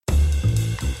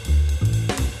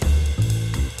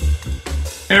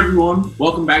Hey everyone,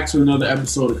 welcome back to another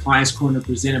episode of Clients Corner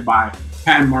presented by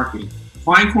Patent Marketing.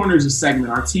 Client Corner is a segment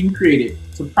our team created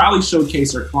to proudly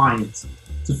showcase our clients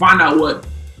to find out what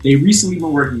they recently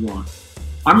been working on.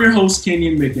 I'm your host,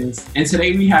 Kenyon Mickens, and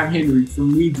today we have Henry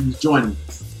from Weezy's joining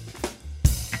us.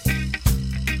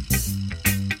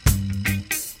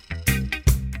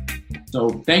 So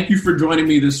thank you for joining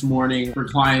me this morning for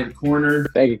Client Corner.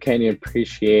 Thank you, Kenyon.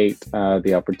 Appreciate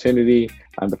the opportunity.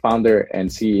 I'm the founder and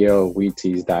CEO of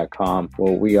Weezy's.com.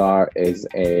 What we are is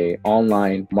an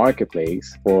online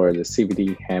marketplace for the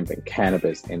CBD, hemp, and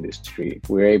cannabis industry.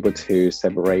 We're able to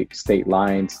separate state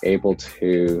lines, able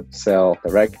to sell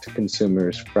direct to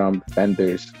consumers from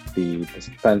vendors, the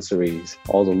dispensaries,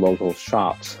 all the local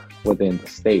shops within the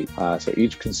state. So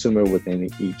each consumer within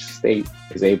each state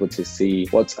is able to see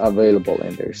what's available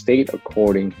in their state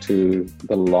according to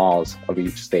the laws of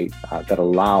each state that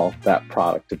allow that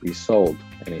product to be sold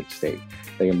in each state.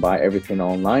 They can buy everything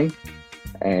online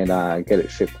and get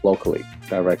it shipped locally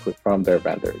directly from their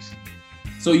vendors.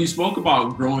 So you spoke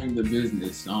about growing the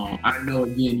business. I know,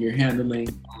 again, you're handling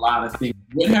a lot of things.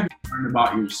 What have you learned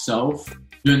about yourself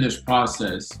during this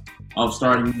process of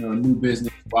starting a new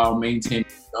business while maintaining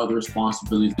other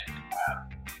responsibilities that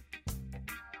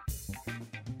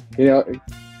you have?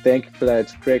 Thank you for that.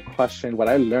 It's a great question. What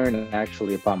I learned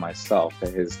actually about myself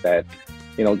is that,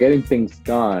 getting things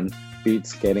done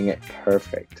beats getting it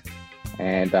perfect.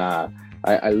 And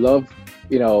I love,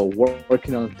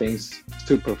 working on things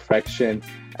to perfection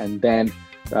and then,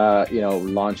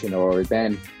 launching or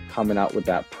then coming out with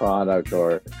that product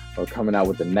or coming out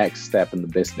with the next step in the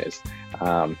business.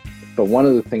 But one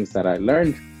of the things that I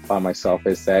learned by myself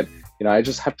is that, I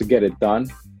just have to get it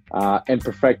done and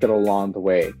perfect it along the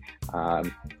way.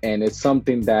 And it's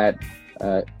something that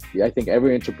I think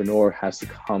every entrepreneur has to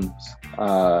come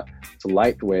to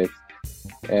light with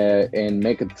and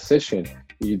make a decision.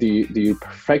 Do you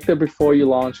perfect it before you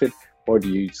launch it, or do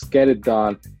you just get it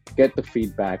done, get the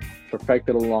feedback, perfect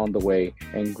it along the way,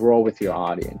 and grow with your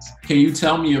audience? Can you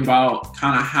tell me about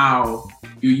kind of how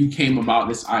you came about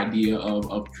this idea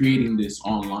of creating this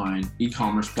online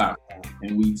e-commerce platform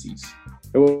and Weezy's?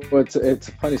 It's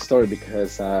a funny story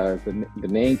because the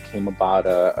name came about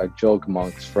a joke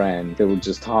amongst friends. They were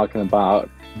just talking about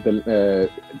the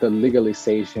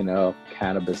legalization of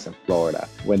cannabis in Florida.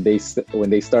 When they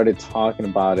started talking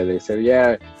about it, they said,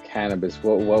 "Yeah, cannabis.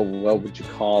 What would you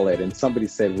call it?" And somebody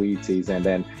said Weezy's, and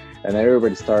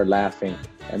everybody started laughing.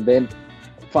 And then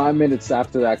 5 minutes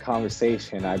after that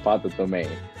conversation, I bought the domain,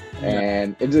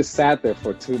 and it just sat there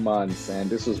for 2 months. And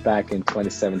this was back in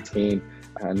 2017.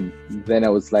 And then I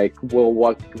was like, well,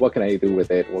 what can I do with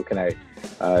it? What can I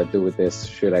do with this?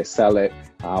 Should I sell it?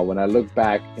 When I look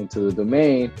back into the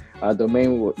domain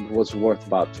was worth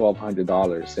about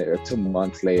 $1,200 2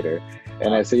 months later.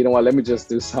 And I said, you know what, let me just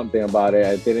do something about it.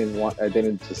 I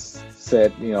didn't just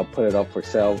put it up for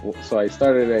sale. So I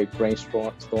started a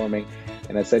brainstorming,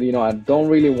 and I said, I don't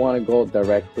really want to go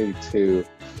directly to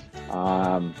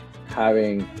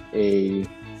having a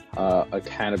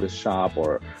cannabis shop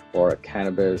or a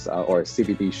cannabis or a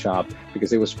CBD shop,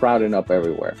 because it was sprouting up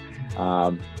everywhere.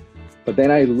 But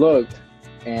then I looked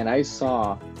and I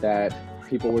saw that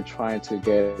people were trying to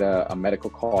get a medical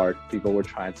card. People were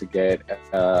trying to get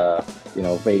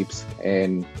vapes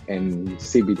and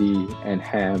CBD and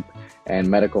hemp and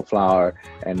medical flower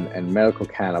and medical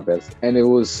cannabis. And it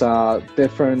was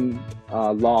different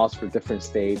laws for different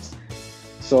states.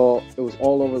 So it was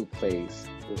all over the place.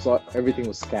 Everything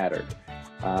was scattered.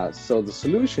 So the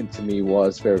solution to me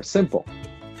was very simple.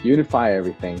 Unify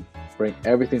everything, bring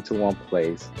everything to one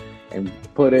place, and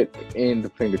put it in the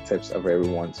fingertips of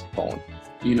everyone's phone.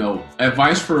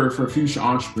 Advice for future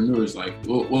entrepreneurs, like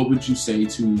what would you say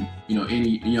to,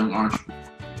 any young entrepreneur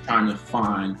trying to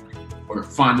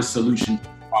find a solution to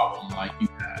a problem like you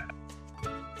had?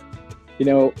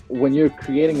 When you're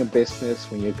creating a business,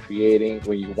 when you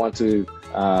want to,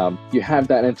 you have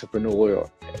that entrepreneurial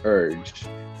urge.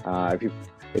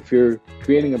 If you're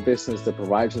creating a business that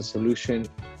provides a solution,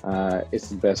 it's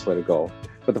the best way to go.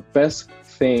 But the best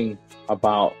thing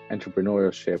about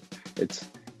entrepreneurship, it's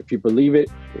if you believe it,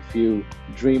 if you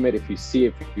dream it, if you see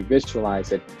it, if you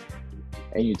visualize it,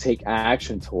 and you take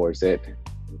action towards it,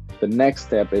 the next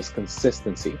step is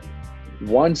consistency.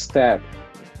 One step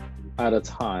at a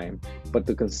time, but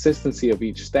the consistency of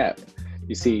each step.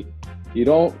 You see, you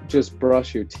don't just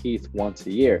brush your teeth once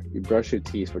a year. You brush your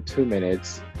teeth for 2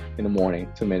 minutes in the morning,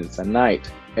 2 minutes at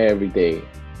night, every day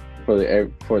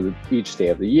for each day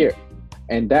of the year.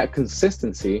 And that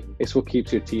consistency is what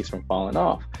keeps your teeth from falling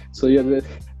off. So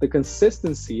the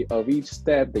consistency of each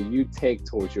step that you take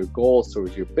towards your goals,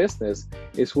 towards your business,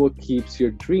 is what keeps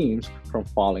your dreams from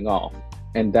falling off.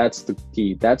 And that's the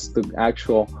key. That's the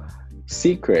actual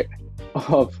secret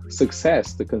of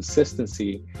success, the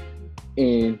consistency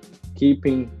in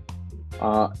keeping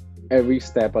every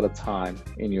step at a time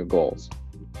in your goals.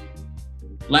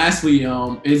 Lastly,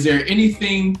 is there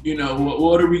anything,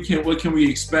 what can we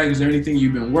expect? Is there anything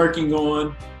you've been working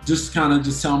on? Just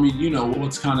tell me,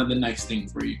 what's kind of the next thing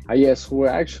for you? Yes, we're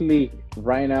actually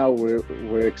right now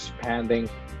we're expanding.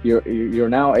 You're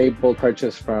now able to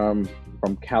purchase from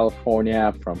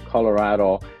California, from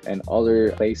Colorado, and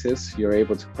other places. You're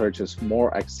able to purchase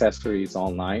more accessories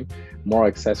online. More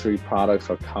accessory products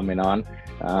are coming on.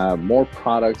 More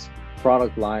product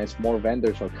lines, more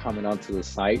vendors are coming onto the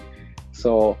site.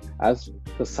 So as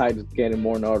the site is getting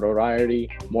more notoriety,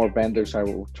 more vendors are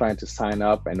trying to sign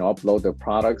up and upload their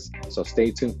products. So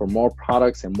stay tuned for more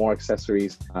products and more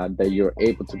accessories that you're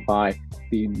able to buy.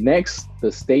 The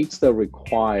states that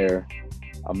require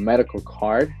a medical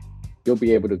card, you'll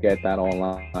be able to get that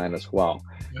online as well.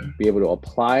 Be able to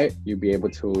apply it, you'll be able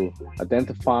to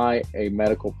identify a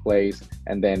medical place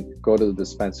and then go to the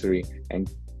dispensary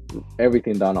and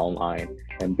everything done online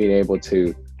and being able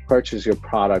to purchase your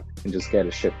product and just get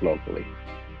it shipped locally.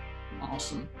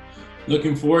 Awesome.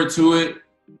 Looking forward to it.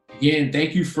 Again,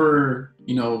 thank you for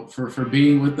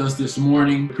being with us this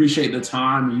morning. Appreciate the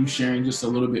time and you sharing just a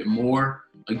little bit more.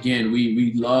 Again,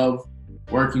 we love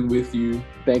working with you.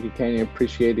 Thank you, Kenny.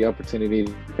 Appreciate the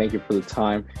opportunity. Thank you for the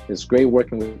time. It's great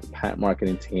working with the Pat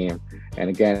Marketing team. And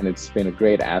again, it's been a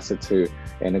great asset to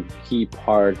and a key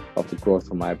part of the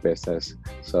growth of my business.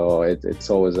 So it's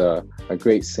always a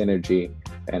great synergy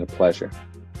and a pleasure.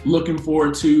 Looking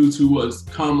forward to what's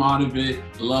come out of it.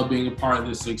 Love being a part of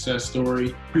this success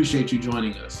story. Appreciate you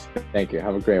joining us. Thank you.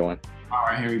 Have a great one. All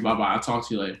right, Henry. Bye-bye. I'll talk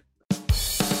to you later.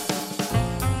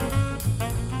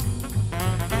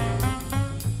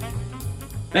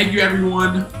 Thank you,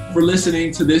 everyone, for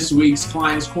listening to this week's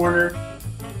Clients Corner.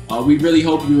 We really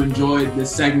hope you enjoyed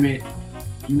this segment.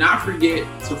 Do not forget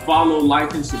to follow,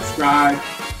 like, and subscribe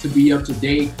to be up to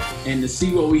date and to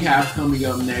see what we have coming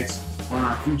up next on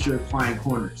our future Client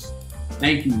Corners.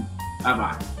 Thank you.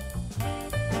 Bye-bye.